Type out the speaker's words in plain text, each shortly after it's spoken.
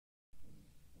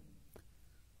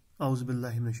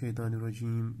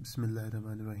Auzubillahiminashaitanirrajim.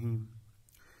 Bismillahirrahmanirrahim.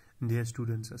 Dear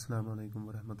students, Assalamu alaikum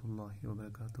wa rahmatullahi wa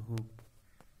barakatuhu.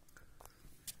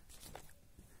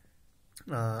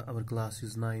 Our class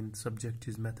is 9th, subject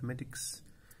is mathematics,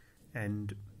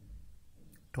 and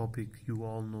topic you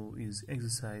all know is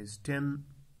exercise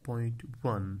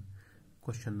 10.1,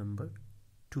 question number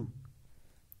 2.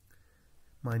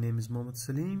 My name is Mohammad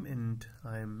Saleem and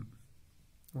I am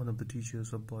one of the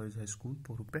teachers of Boys High School,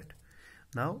 POHRUPETH.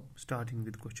 Now, starting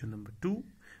with question number 2,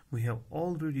 we have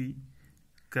already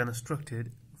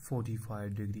constructed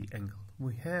 45-degree angle.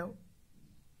 We have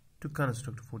to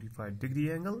construct a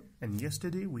 45-degree angle, and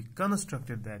yesterday we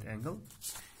constructed that angle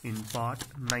in part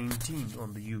 19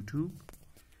 on the YouTube.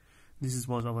 This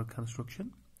was our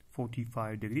construction,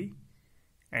 45-degree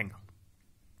angle.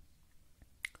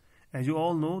 As you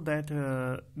all know that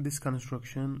this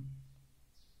construction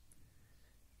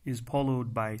is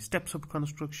followed by steps of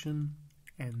construction,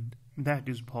 and that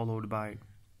is followed by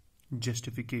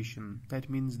justification. That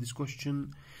means this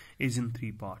question is in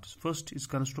 3 parts. First is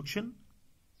construction.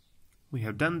 We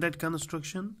have done that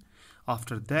construction.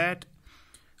 After that,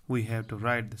 we have to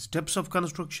write the steps of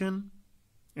construction,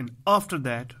 and after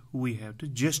that we have to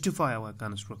justify our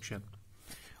construction.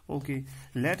 Okay,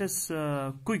 let us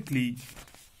quickly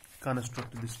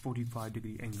construct this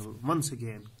 45-degree angle once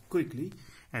again quickly,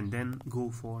 and then go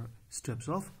for steps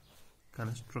of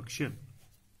construction.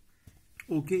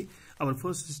 Okay, our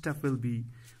first step will be,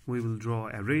 we will draw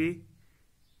a ray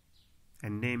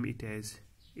and name it as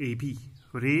AB.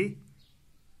 Ray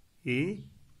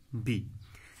AB.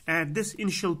 At this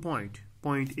initial point,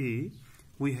 point A,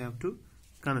 we have to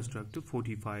construct a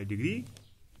 45-degree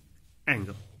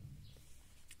angle.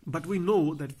 But we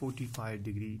know that 45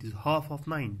 degree is half of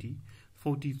 90.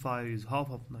 45 is half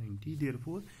of 90.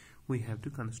 Therefore, we have to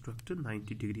construct a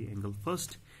 90-degree angle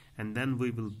first, and then we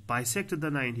will bisect the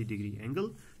 90-degree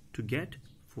angle to get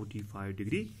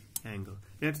 45-degree angle.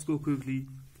 Let's go quickly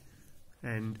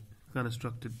and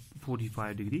construct a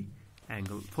 45-degree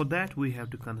angle. For that, we have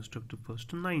to construct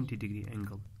first a 90-degree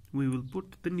angle. We will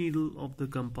put the needle of the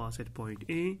compass at point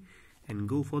A and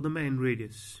go for the main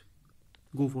radius.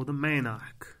 Go for the main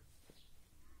arc.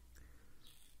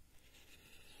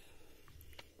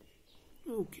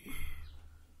 Okay.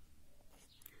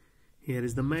 Here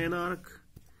is the main arc.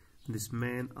 This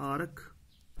main arc,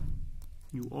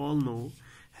 you all know,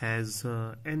 has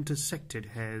intersected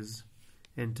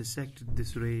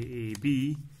this ray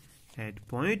AB at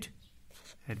point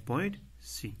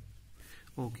C.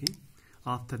 Okay.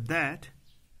 After that,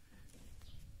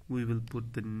 we will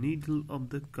put the needle of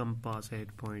the compass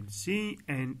at point C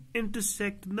and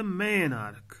intersect the main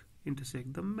arc.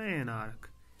 Intersect the main arc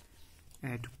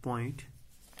at point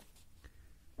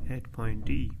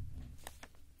D.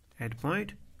 At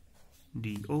point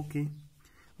D. Okay.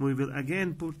 We will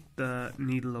again put the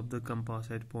needle of the compass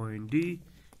at point D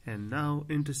and now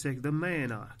intersect the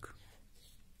main arc.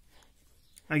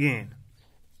 Again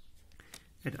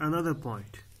at another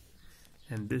point.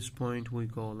 And this point we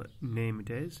name it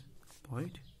as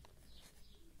point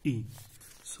E.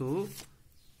 So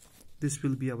this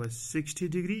will be our 60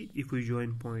 degree. If we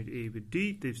join point A with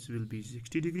D, this will be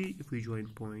 60 degree. If we join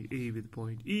point A with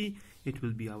point E, it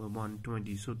will be our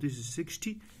 120. So this is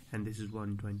 60 and this is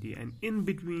 120, and in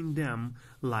between them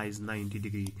lies 90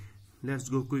 degree. Let's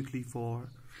go quickly for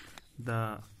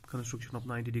the construction of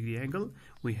 90-degree angle.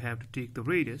 We have to take the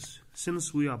radius.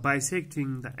 Since we are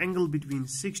bisecting the angle between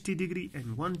 60 degree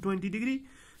and 120 degree,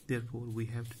 therefore we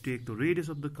have to take the radius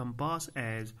of the compass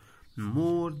as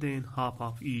more than half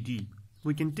of ED.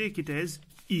 We can take it as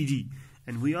ED,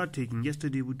 and we are taking,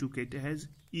 yesterday we took it as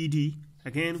ED.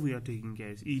 Again we are taking it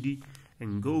as ED,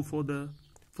 and go for the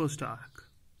first arc.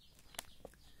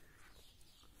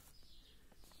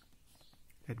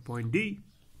 At point D,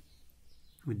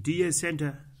 with D as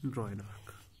center, draw an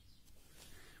arc.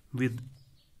 With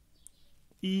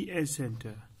E as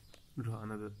center, draw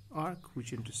another arc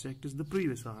which intersects the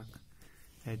previous arc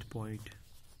at point.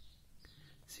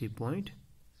 See point,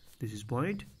 this is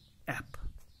point F.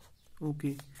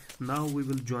 Okay, now we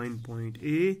will join point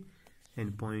A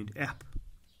and point F.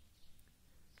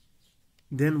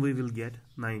 Then we will get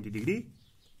 90-degree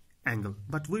angle.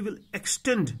 But we will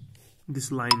extend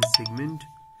this line segment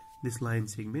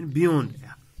beyond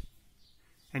F,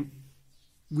 and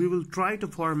we will try to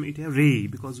form it a ray,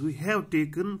 because we have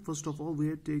taken, first of all, we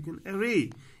have taken a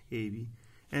ray AB,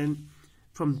 and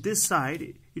from this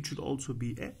side it should also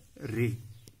be a ray.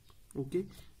 Okay,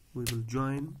 we will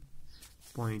join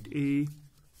point A,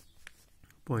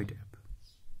 point F.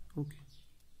 Okay,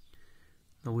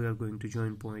 now we are going to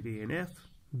join point A and F.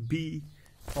 B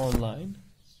on line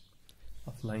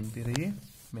of line pair A.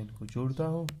 मैं इनको जोड़ता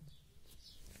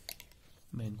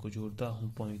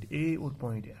हूँ, point A और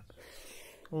point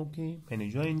F. Okay, मैंने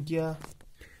join किया,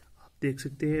 आप देख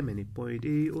सकते हैं मैंने पॉइंट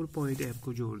ए और पॉइंट एफ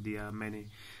को जोड़ दिया मैंने,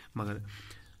 मगर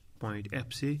पॉइंट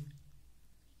एफ से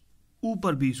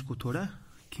ऊपर भी इसको थोड़ा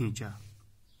खींचा।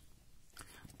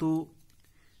 तो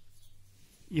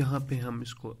यहाँ पे हम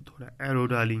इसको थोड़ा एरो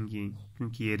डालेंगे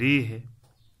क्योंकि ये रे है,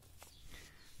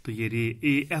 तो ये रे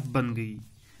ए एफ बन गई।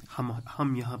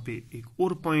 हम यहाँ पे एक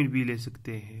और पॉइंट भी ले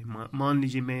सकते हैं। मान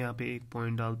लीजिए मैं यहाँ पे एक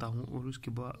पॉइंट डालता हूँ और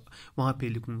उसके बाद वहाँ पे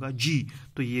लिखूंगा जी,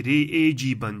 तो ये रे ए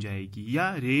जी बन जाएगी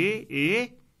या रे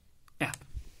ए एफ।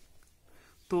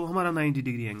 तो हमारा 90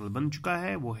 डिग्री एंगल बन चुका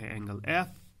है, वो है angle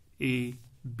F A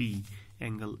B,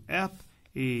 angle F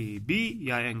A B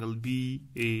या angle B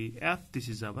A F. This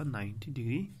is our 90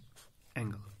 degree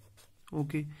angle.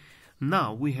 Okay,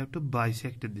 now we have to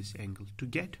bisect this angle to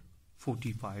get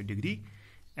 45 degree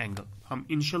angle. हम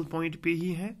initial point पे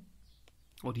ही हैं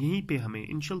और यहीं पे हमें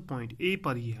initial point A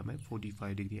पर ही हमें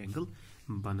 45 डिग्री एंगल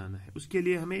बनाना है। उसके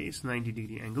लिए हमें इस 90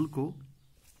 डिग्री एंगल को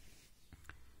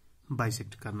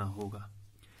बाइसेक्ट करना होगा।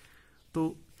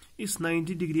 तो इस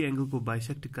 90 डिग्री एंगल को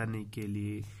बाइसेक्ट करने के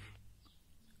लिए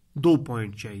 2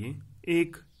 पॉइंट चाहिए।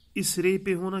 एक इस रे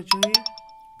पे होना चाहिए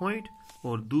पॉइंट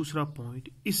और दूसरा पॉइंट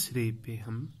इस रे पे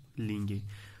हम लेंगे।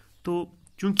 तो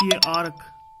चूंकि ये आर्क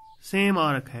सेम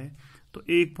आर्क है, तो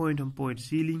एक पॉइंट हम पॉइंट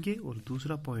सी लेंगे और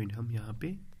दूसरा पॉइंट हम यहाँ पे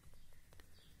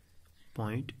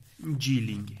पॉइंट जी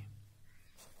लेंगे।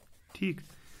 ठीक,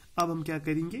 अब हम क्या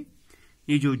करेंगे,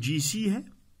 ये जो जी सी है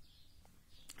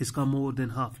इसका मोर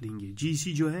देन हाफ लेंगे। जी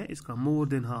सी जो है इसका मोर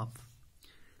देन हाफ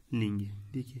लेंगे।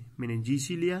 देखिए मैंने जी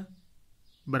सी लिया,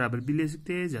 बराबर भी ले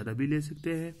सकते हैं, ज्यादा भी ले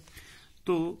सकते हैं।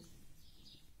 तो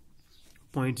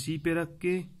पॉइंट सी पे रख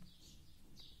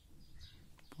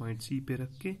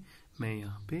के मैं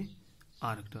यहाँ पे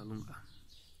आर्क डालूंगा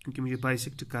क्योंकि मुझे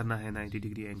बाइसेक्ट करना है 90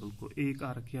 डिग्री एंगल को। एक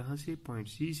आर्क यहाँ से पॉइंट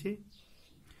सी से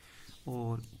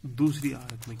और दूसरी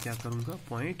आर्क में क्या करूंगा,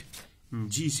 पॉइंट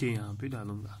जी से यहाँ पे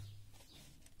डालूंगा।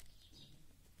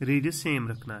 रेडियस सेम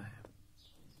रखना है।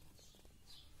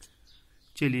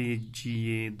 चलिए जी,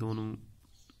 ये दोनों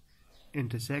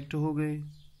इंटरसेक्ट हो गए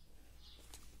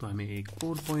तो हमें एक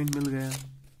और पॉइंट मिल गया।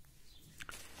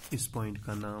 इस पॉइंट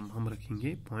का नाम हम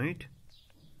रखेंगे पॉइंट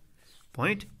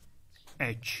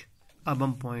एच। अब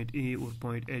हम पॉइंट ए और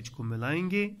पॉइंट एच को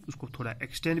मिलाएंगे, उसको थोड़ा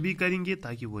एक्सटेंड भी करेंगे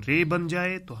ताकि वो रे बन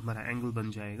जाए, तो हमारा एंगल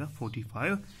बन जाएगा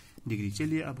 45 डिग्री।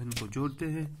 चलिए अब इनको जोड़ते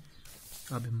हैं।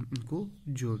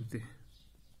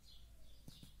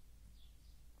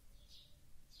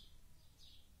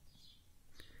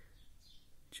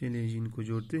 चलिए जी, इनको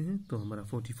जोड़ते हैं तो हमारा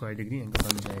 45 डिग्री एंगल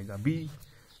बन जाएगा। बी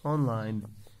ऑनलाइन,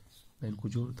 मैं इनको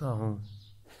जोड़ता हूँ।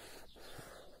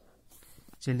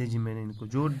 चलिए जी, मैंने इनको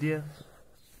जोड़ दिया,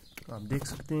 आप देख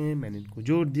सकते हैं मैंने इनको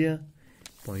जोड़ दिया।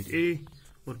 पॉइंट ए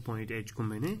और पॉइंट एच को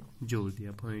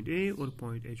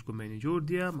मैंने जोड़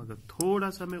दिया, मगर थोड़ा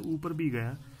सा मैं ऊपर भी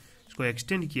गया, इसको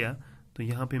एक्सटेंड किया। तो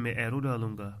यहाँ पे मैं एरो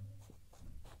डालूंगा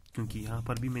क्योंकि यहाँ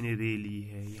पर भी मैंने रे ली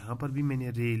है, यहाँ पर भी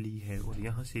मैंने रे ली है और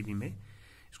यहाँ से भी मैं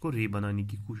इसको रे बनाने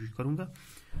की कोशिश करूंगा।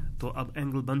 तो अब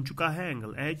एंगल बन चुका है,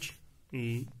 एंगल एच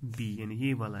ए बी, यानी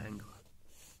ये वाला angle.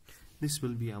 This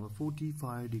will be our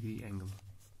 45 degree angle.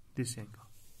 This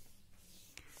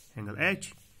angle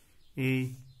H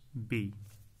A B.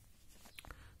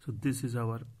 So this is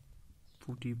our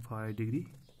 45 degree.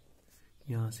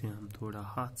 यहाँ से हम थोड़ा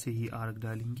हाथ से ही आर्क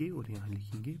डालेंगे और यहाँ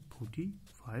लिखेंगे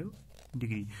 45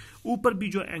 डिग्री। ऊपर भी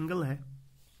जो एंगल है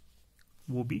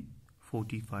वो भी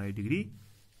 45 डिग्री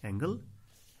एंगल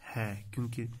है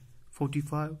क्योंकि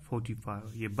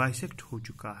 45 ये बाइसेक्ट हो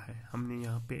चुका है। हमने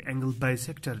यहाँ पे एंगल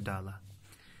बाइसेक्टर डाला,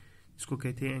 इसको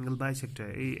कहते हैं angle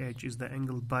bisector. AH is the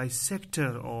angle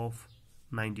bisector of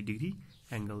 90 degree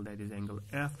angle, that is angle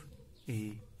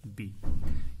FAB।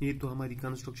 ये तो हमारी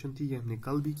कंस्ट्रक्शन थी, ये हमने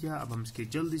कल भी किया। अब हम इसके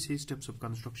जल्दी से स्टेप्स ऑफ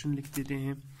कंस्ट्रक्शन लिख देते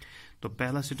हैं। तो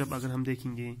पहला स्टेप अगर हम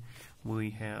देखेंगे, वी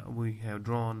हैव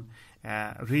ड्रॉन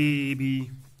रे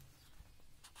बी,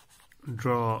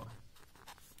 ड्रॉ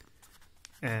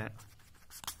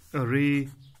रे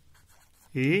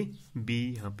ए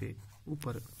बी, यहाँ पे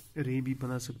ऊपर रे बी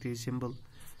बना सकते हैं सिंबल।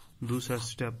 दूसरा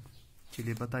स्टेप,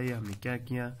 चलिए बताइए हमने क्या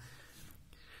किया।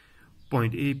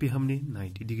 पॉइंट ए पे हमने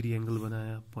 90 डिग्री एंगल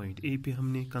बनाया, पॉइंट ए पे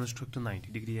हमने कंस्ट्रक्ट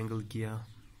 90 डिग्री एंगल किया।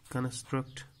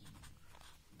 कंस्ट्रक्ट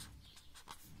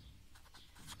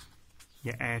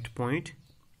या eight point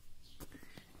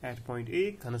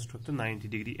A construct 90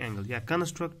 degree angle, या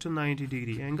construct 90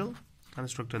 degree angle,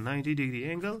 construct 90 degree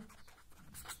angle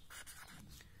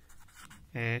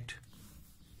at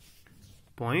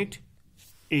point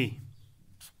A.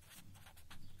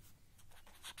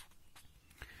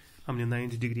 हमने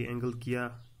 90 डिग्री एंगल किया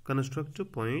कंस्ट्रक्ट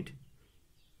पॉइंट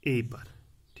ए पर,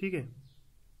 ठीक है।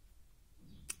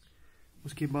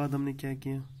 उसके बाद हमने क्या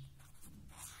किया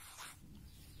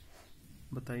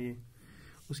बताइए।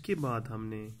 उसके बाद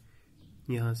हमने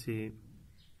यहाँ से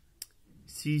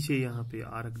सी से यहाँ पे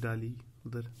आर्क डाली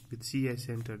उधर, with C as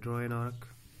centre draw an arc,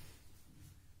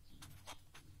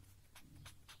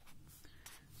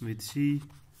 with C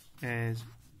as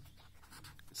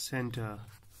centre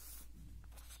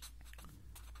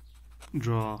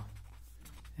draw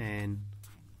an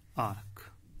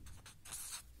arc.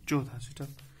 चौथा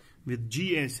step, with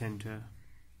G as center,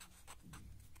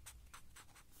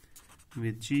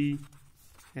 with G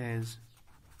as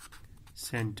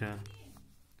center,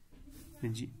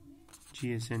 with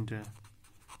G as center,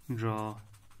 draw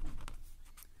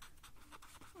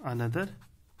another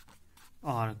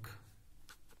arc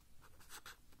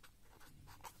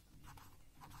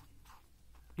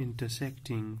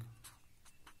intersecting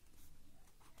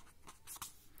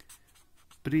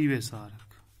previous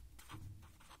arc,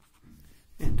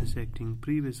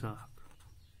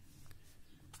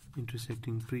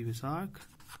 intersecting previous arc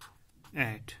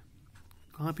at,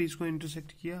 कहाँ पे इसको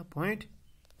intersect किया, point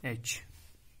H,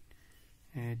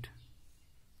 at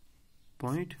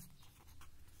point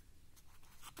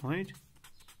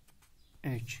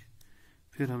H।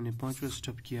 फिर हमने पांचवा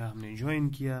step किया, हमने ज्वाइन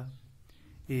किया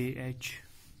AH,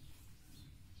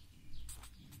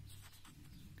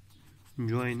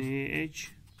 ज्वाइन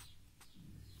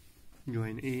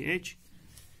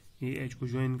AH को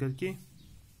ज्वाइन करके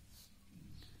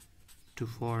to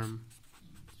form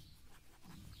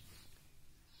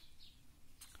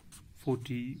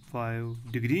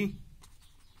 45 degree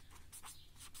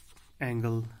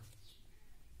angle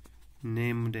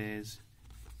named as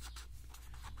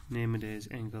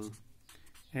angle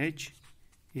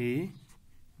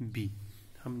HAB।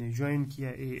 हमने ज्वाइन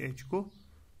किया AH को,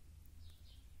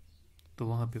 तो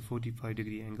वहां पे 45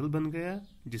 डिग्री एंगल बन गया,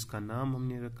 जिसका नाम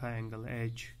हमने रखा एंगल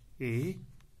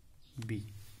HAB।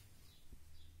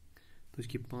 तो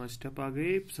इसके 5 स्टेप आ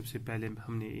गए। सबसे पहले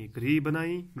हमने एक रे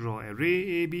बनाई, ड्रॉ ए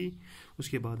रे AB।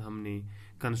 उसके बाद हमने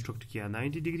कंस्ट्रक्ट किया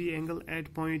 90 degree angle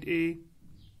eight point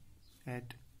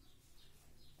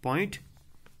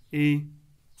A,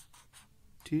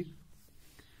 ठीक।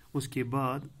 उसके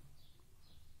बाद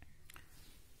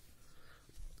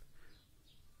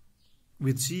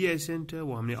विद सी एज सेंटर,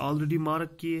 वो हमने ऑलरेडी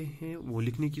मार्क किए हैं, वो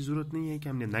लिखने की जरूरत नहीं है कि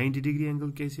हमने 90 डिग्री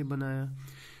एंगल कैसे बनाया।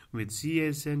 With C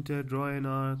as centre draw an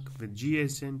arc, with ji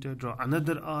as centre draw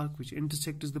another arc which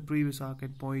intersects the previous arc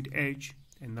at point H,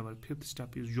 and our fifth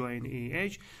step is join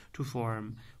AH to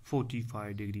form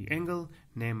 45 degree angle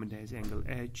named as angle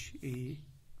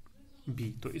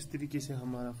HAB। तो इस तरीके से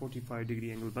हमारा 45 degree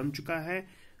angle बन चुका है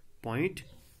point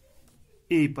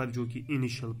A पर, जो कि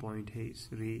इनिशियल पॉइंट है इस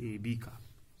रे AB का।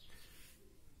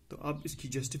 तो अब इसकी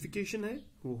जस्टिफिकेशन है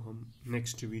वो हम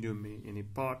नेक्स्ट वीडियो में यानी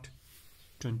पार्ट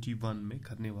 21 में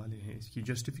करने वाले हैं। इसकी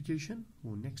जस्टिफिकेशन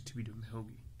वो नेक्स्ट वीडियो में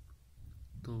होगी।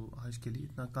 तो आज के लिए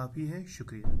इतना काफ़ी है,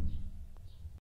 शुक्रिया।